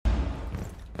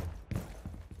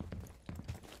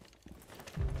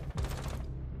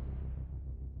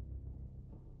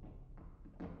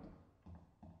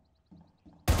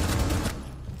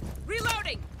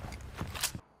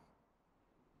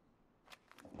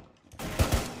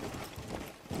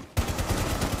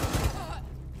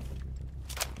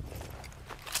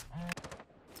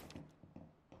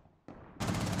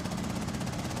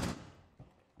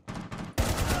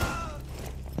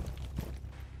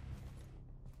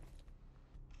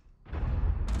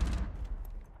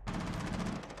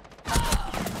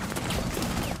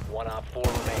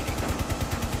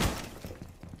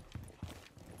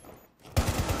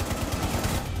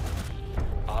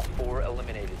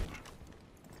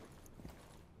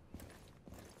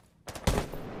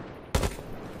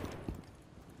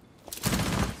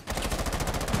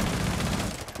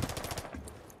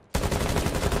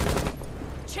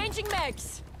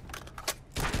bags.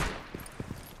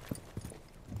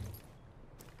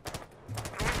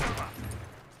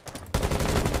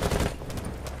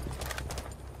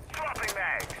 Swapping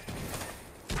mags.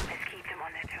 Let's keep them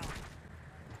on their toes.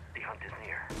 The hunt is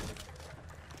near.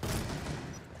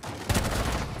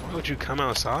 Why would you come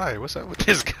outside? What's up with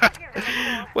this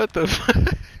guy? What the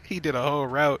fuck? He did a whole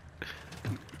route.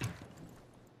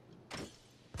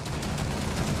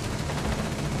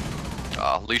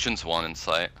 Legion's 1 in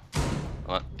sight.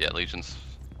 Yeah, Legion's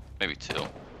maybe 2.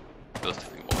 Those 2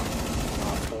 think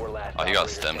 1. Oh, he got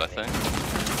stemmed, I think.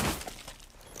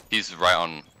 He's right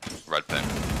on red pin.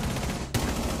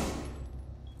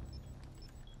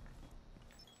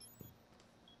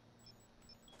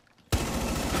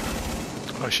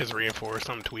 Oh, shit's reinforced.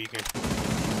 I'm tweaking.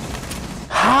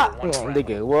 Ha!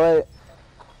 Nigga, what?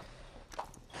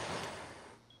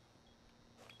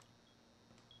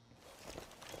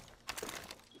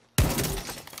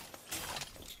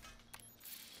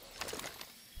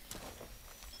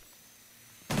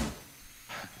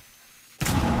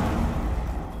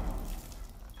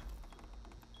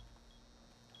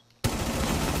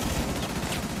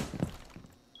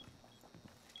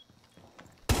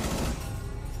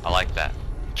 I like that.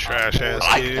 Trash ass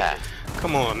I like kid. that.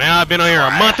 Come on, now I've been on here a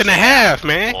month and a half,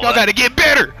 man. Y'all gotta get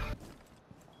better.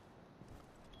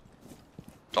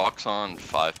 Doc's on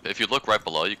 5. If you look right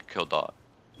below, you can kill Doc.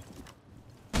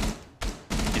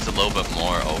 He's a little bit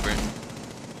more over.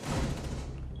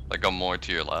 Like, go more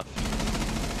to your left.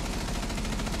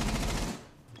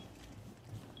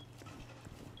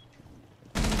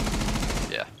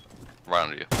 Yeah, right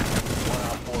under you.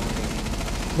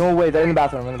 No way, they're in the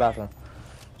bathroom,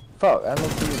 Fuck, I don't know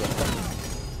if you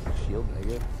shield,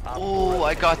 nigga. Oh,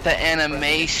 I got the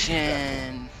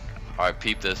animation. Alright,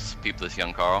 peep this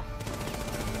young Carl.